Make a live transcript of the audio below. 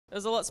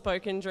There's a lot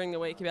spoken during the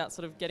week about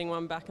sort of getting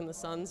one back in the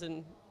Suns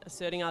and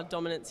asserting our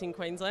dominance in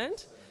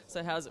Queensland.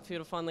 So how does it feel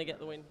to finally get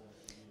the win?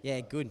 Yeah,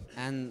 good.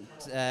 And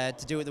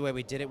to do it the way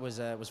we did it was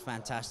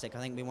fantastic. I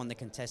think we won the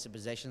contested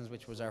possessions,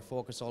 which was our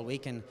focus all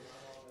week, and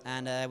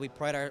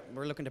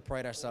we're looking to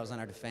pride ourselves on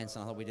our defence,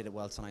 and I thought we did it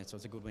well tonight. So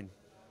it's a good win.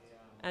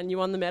 And you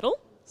won the medal.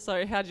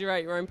 So how did you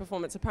rate your own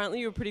performance? Apparently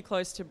you were pretty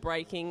close to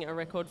breaking a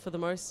record for the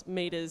most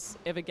metres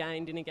ever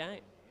gained in a game.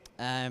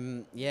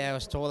 Yeah, I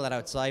was told that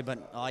outside,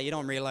 but you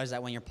don't realise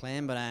that when you're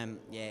playing. But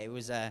yeah, it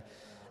was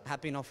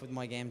happy enough with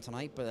my game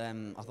tonight. But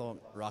I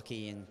thought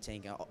Rocky and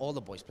Tink, all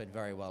the boys played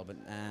very well. But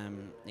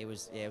it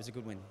was a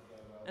good win.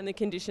 And the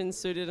conditions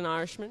suited an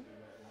Irishman?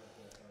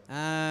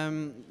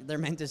 They're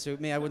meant to suit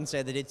me. I wouldn't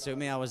say they did suit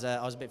me. I was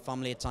a bit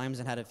fumbly at times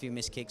and had a few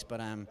missed kicks,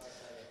 but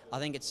I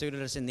think it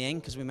suited us in the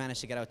end because we managed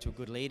to get out to a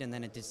good lead, and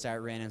then it did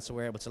start raining, so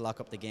we were able to lock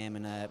up the game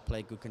and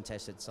play good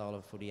contested,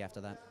 solid footy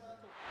after that.